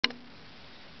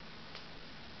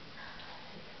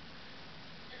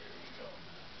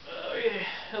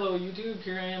YouTube,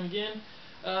 here I am again,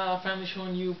 finally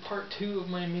showing you part 2 of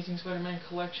my Amazing Spider-Man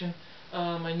collection,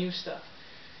 my new stuff.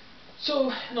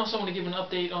 So, and also I want to give an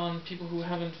update on people who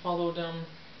haven't followed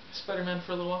Spider-Man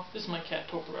for a little while. This is my cat,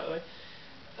 Topher, by the way.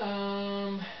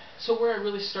 So where I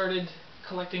really started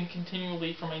collecting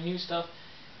continually for my new stuff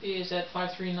is at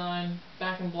 539,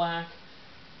 Back in Black.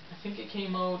 I think it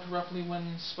came out roughly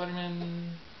when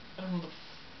Spider-Man, I don't know,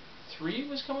 3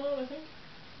 was coming out, I think?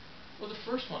 Or the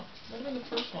first one. Might have been the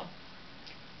first one.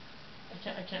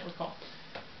 I can't recall.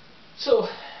 So,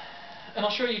 and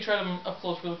I'll show you, try them up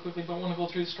close really quickly, but I want to go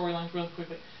through the storylines really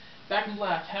quickly. Back in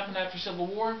Black happened after Civil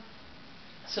War.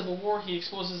 Civil War, he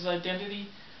exposes his identity,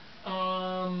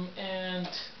 and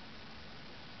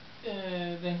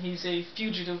then he's a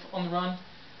fugitive on the run,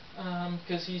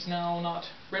 because he's now not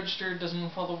registered, doesn't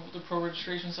follow the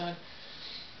pro-registration side.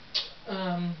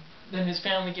 Then his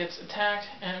family gets attacked,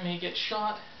 and he gets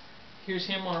shot. Here's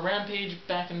him on a rampage,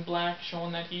 Back in Black,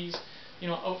 showing that he's,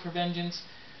 out for vengeance.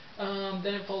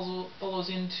 Then it follows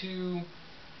into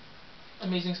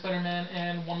Amazing Spider-Man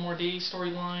and One More Day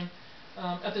storyline.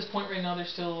 At this point right now,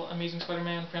 there's still Amazing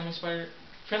Spider-Man,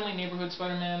 Friendly Neighborhood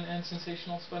Spider-Man, and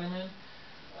Sensational Spider-Man.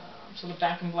 So the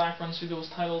Back in Black runs through those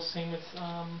titles, same with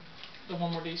the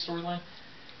One More Day storyline.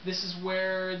 This is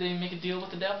where they make a deal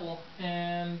with the devil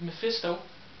and Mephisto.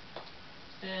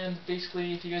 And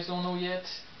basically, if you guys don't know yet,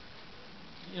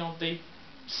 they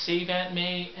save Aunt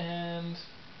May,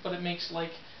 but it makes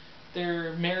like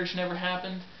their marriage never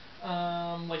happened.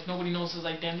 Like nobody knows his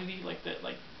identity. Like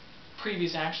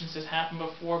previous actions has happened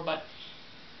before, but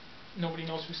nobody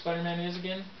knows who Spider-Man is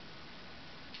again.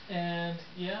 And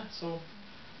yeah, so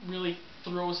really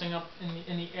throws things up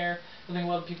in the air. I think a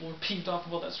lot of people were peeved off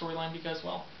about that storyline because,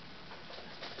 well,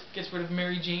 gets rid of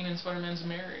Mary Jane and Spider-Man's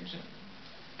marriage. And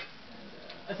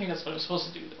I think that's what it was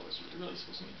supposed to do, though. It's really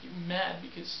supposed to make you mad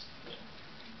because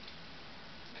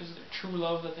of their true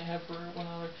love that they have for one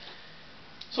another.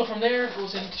 So from there, it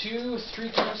goes into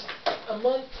 3 times a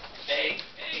month. Hey,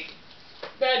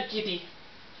 bad kitty.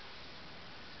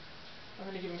 I'm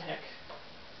gonna give him heck.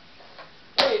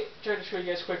 Okay, try to show you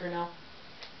guys quicker now.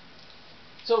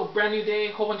 So, brand new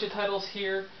day, whole bunch of titles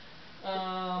here.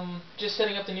 Just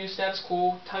setting up the new status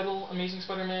quo. Title, Amazing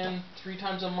Spider-Man, 3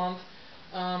 times a month.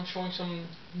 Showing some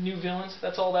new villains.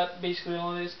 That's basically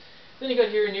all it is. Then you got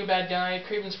here a new bad guy,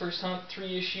 Kraven's First Hunt,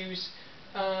 3 issues.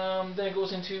 Then it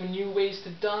goes into New Ways to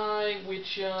Die,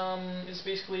 which is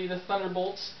basically the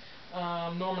Thunderbolts.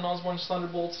 Norman Osborn's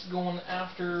Thunderbolts going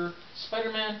after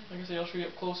Spider-Man. Like I say, I'll show you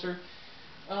up closer.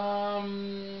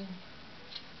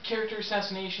 Character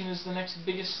assassination is the next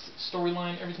biggest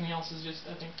storyline. Everything else is just,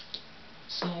 I think,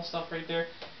 small stuff right there.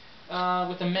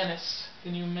 With the Menace, the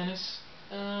new Menace.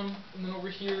 And then over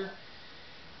here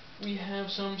we have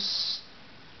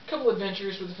couple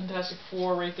adventures with the Fantastic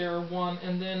Four right there, 1,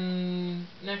 and then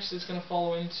next is going to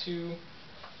follow into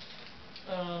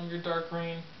your Dark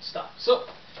Reign stuff. So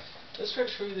let's try to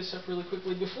show you this stuff really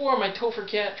quickly before my Topher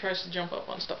cat tries to jump up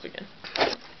on stuff again.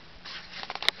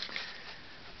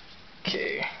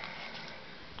 Okay,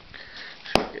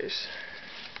 show you guys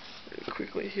really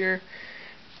quickly here.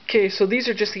 Okay, so these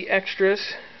are just the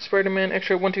extras. Spider-Man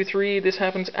Extra 1, 2, 3. This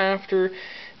happens after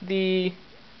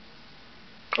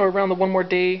around the One More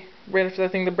Day, right after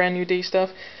that thing, the Brand New Day stuff.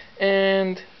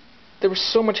 And there was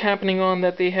so much happening on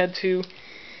that they had to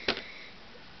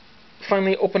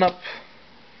finally open up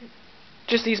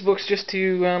just these books just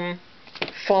to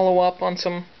follow up on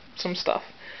some stuff.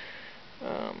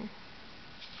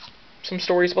 Some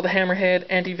stories about the Hammerhead,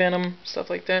 Anti-Venom, stuff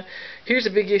like that. Here's a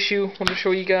big issue I want to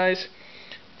show you guys.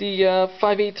 The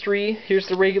 583, here's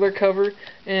the regular cover,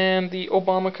 and the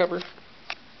Obama cover.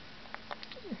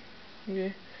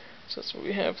 Okay, so that's what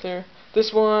we have there.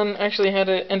 This one, actually I had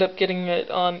to end up getting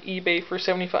it on eBay for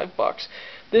 75 bucks.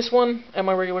 This one, at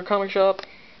my regular comic shop,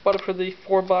 bought it for the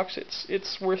 $4.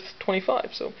 It's worth 25.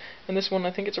 So, and this one,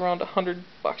 I think it's around 100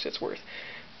 bucks it's worth.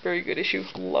 Very good issue,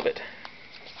 love it.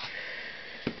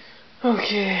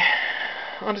 Okay,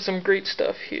 on to some great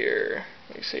stuff here.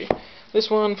 Let me see.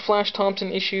 This one, Flash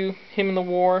Thompson issue, him in the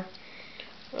war.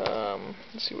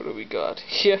 Let's see, what do we got?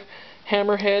 Yeah,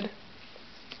 Hammerhead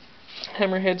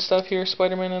stuff here,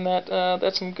 Spider-Man and that.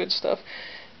 That's some good stuff.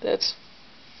 That's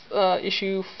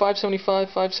issue 575,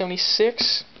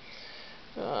 576.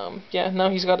 Yeah, now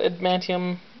he's got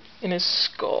adamantium in his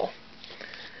skull.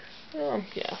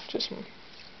 Yeah, just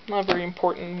not very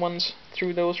important ones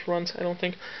through those runs, I don't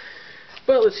think.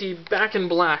 But let's see, Back in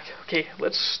Black. Okay,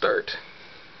 let's start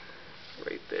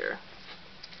right there.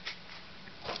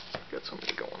 Got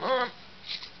something going on.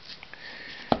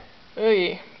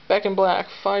 Okay, Back in Black,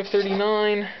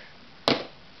 539.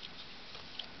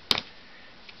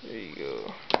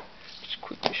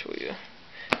 quickly show you.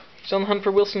 He's on the hunt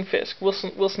for Wilson Fisk.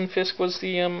 Wilson Fisk was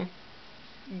the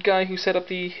guy who set up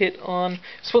the hit on,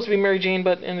 supposed to be Mary Jane,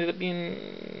 but ended up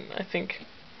being, I think,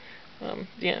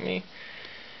 the Aunt May.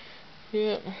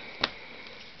 Yeah,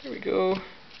 there we go.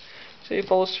 So he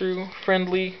follows through,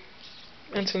 friendly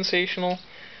and sensational.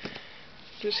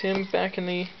 Just him back in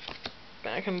the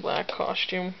Back in Black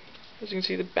costume. As you can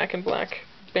see, the Back in Black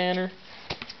banner.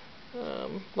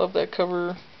 Love that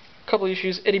cover. Couple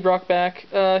issues. Eddie Brock back.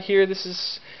 Here, this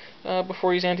is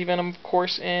before he's Anti-Venom, of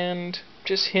course, and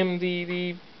just him,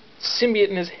 the symbiote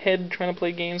in his head, trying to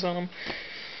play games on him.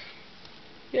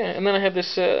 Yeah, and then I have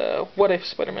this What If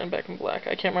Spider-Man Back in Black.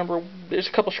 I can't remember. There's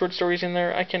a couple short stories in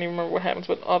there. I can't even remember what happens,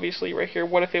 but obviously right here,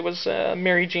 what if it was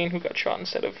Mary Jane who got shot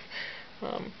instead of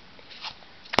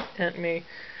Aunt May?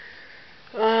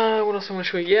 What else I want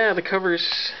to show you? Yeah, the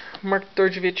covers. Mark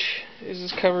Dorjevich is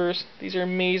his covers. These are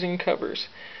amazing covers.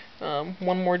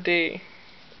 One More Day,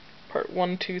 part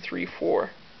 1, 2, 3, 4.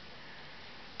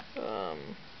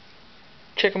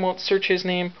 Check him out. Search his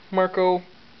name, Marco.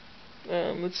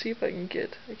 Let's see if I can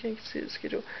get. I can't see his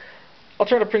schedule. I'll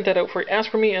try to print that out for you.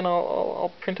 Ask for me, and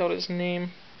I'll print out his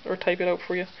name or type it out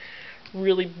for you.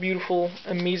 Really beautiful,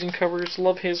 amazing covers.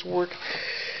 Love his work.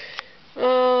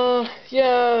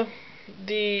 Yeah,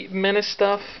 the Menace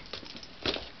stuff.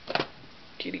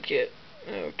 Kitty Kit.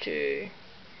 Okay.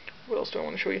 What else do I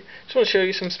want to show you? Just want to show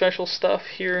you some special stuff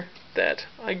here that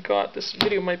I got. This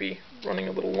video might be running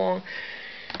a little long.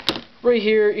 Right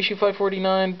here, issue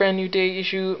 549, brand new day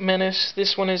issue, Menace.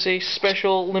 This one is a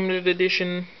special limited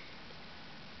edition.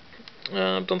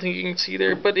 Don't think you can see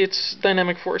there, but it's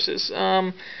Dynamic Forces.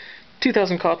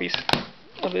 2,000 copies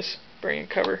of this variant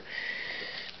cover.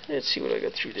 Let's see what I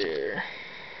got through there.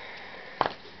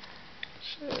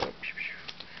 So,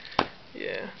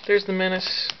 yeah, there's the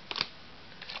Menace.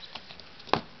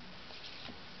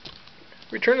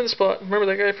 Return to the Spot. Remember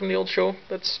that guy from the old show?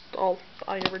 That's all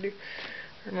I ever do.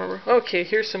 Remember. Okay,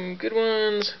 here's some good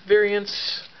ones.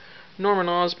 Variants. Norman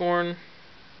Osborn.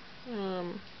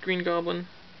 Green Goblin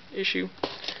issue.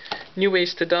 New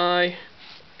Ways to Die.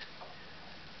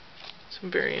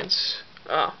 Some variants.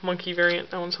 Monkey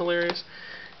variant. That one's hilarious.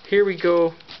 Here we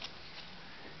go.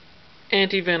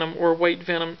 Anti-Venom or White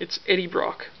Venom. It's Eddie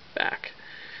Brock back.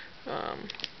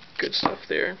 Good stuff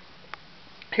there.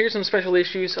 Here's some special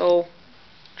issues. I'll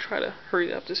try to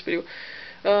hurry up this video.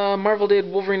 Marvel did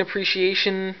Wolverine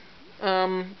Appreciation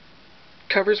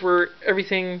covers where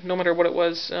everything, no matter what it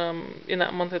was, in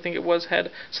that month I think it was,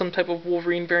 had some type of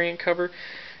Wolverine variant cover.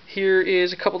 Here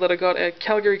is a couple that I got at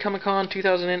Calgary Comic Con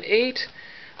 2008.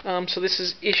 So this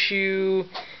is issue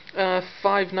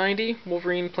 590,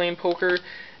 Wolverine playing poker.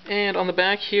 And on the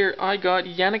back here I got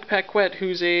Yannick Paquette,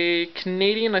 who's a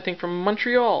Canadian, I think from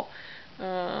Montreal,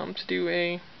 to do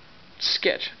a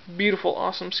sketch. Beautiful,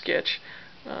 awesome sketch.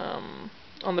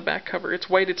 On the back cover. It's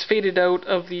white, it's faded out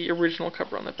of the original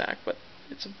cover on the back, but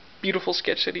it's a beautiful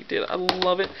sketch that he did. I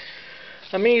love it.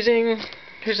 Amazing.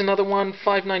 Here's another one,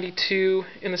 592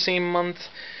 in the same month.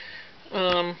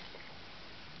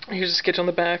 Here's a sketch on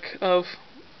the back of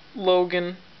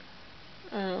Logan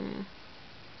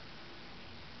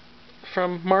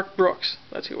from Mark Brooks.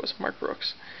 That's who it was, Mark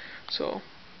Brooks. So,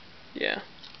 yeah.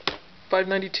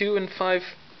 592 and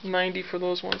 590 for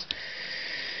those ones.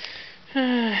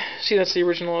 See, that's the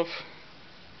original of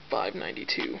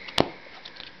 592.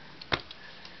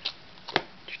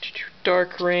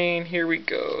 Dark Reign, here we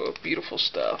go. Beautiful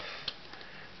stuff.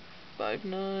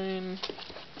 59.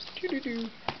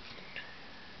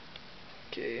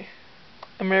 Okay.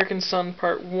 American Son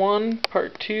Part 1,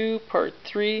 Part 2, Part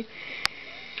 3.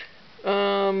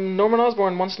 Norman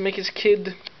Osborn wants to make his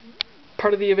kid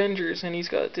part of the Avengers, and he's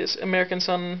got this American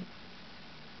Son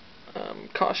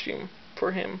costume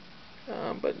for him.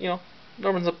 But, you know,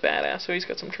 Norman's a badass, so he's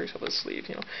got some tricks up his sleeve,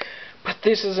 you know. But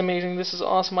this is amazing. This is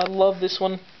awesome. I love this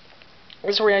one.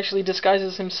 This is where he actually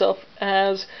disguises himself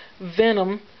as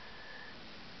Venom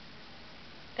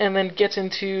and then gets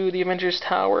into the Avengers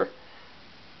Tower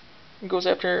and goes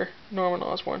after Norman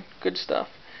Osborn. Good stuff.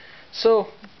 So,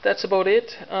 that's about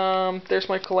it. There's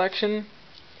my collection.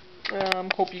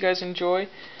 Hope you guys enjoy.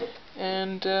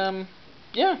 And,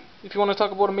 yeah, if you want to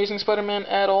talk about Amazing Spider-Man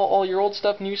at all your old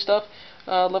stuff, new stuff,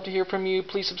 I'd love to hear from you.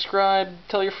 Please subscribe,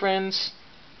 tell your friends.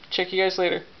 Check you guys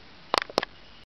later.